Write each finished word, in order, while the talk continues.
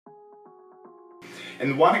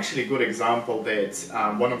And one actually good example that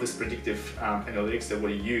one of these predictive analytics that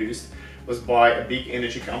we used was by a big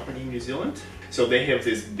energy company in New Zealand. So they have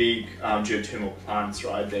these big geothermal plants,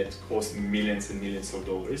 right, that cost millions and millions of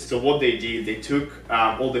dollars. So what they did, they took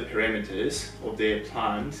all the parameters of their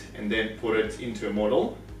plant and then put it into a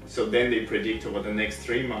model. So then they predict over the next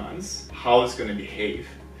 3 months how it's going to behave.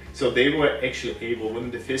 So they were actually able,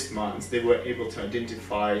 within the first months, they were able to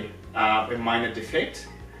identify a minor defect,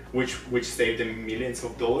 which saved them millions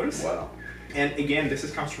of dollars. Wow. And again, this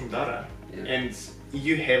comes from data. Yeah. And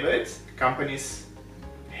you have it, companies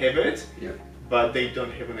have it, Yeah. but they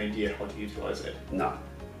don't have an idea how to utilize it. No.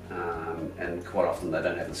 And quite often they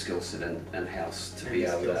don't have the skill set in-house to be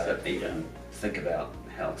able to even think about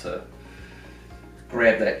how to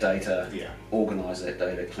grab that data, organise that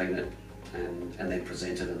data, clean it, and then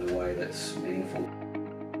present it in a way that's meaningful.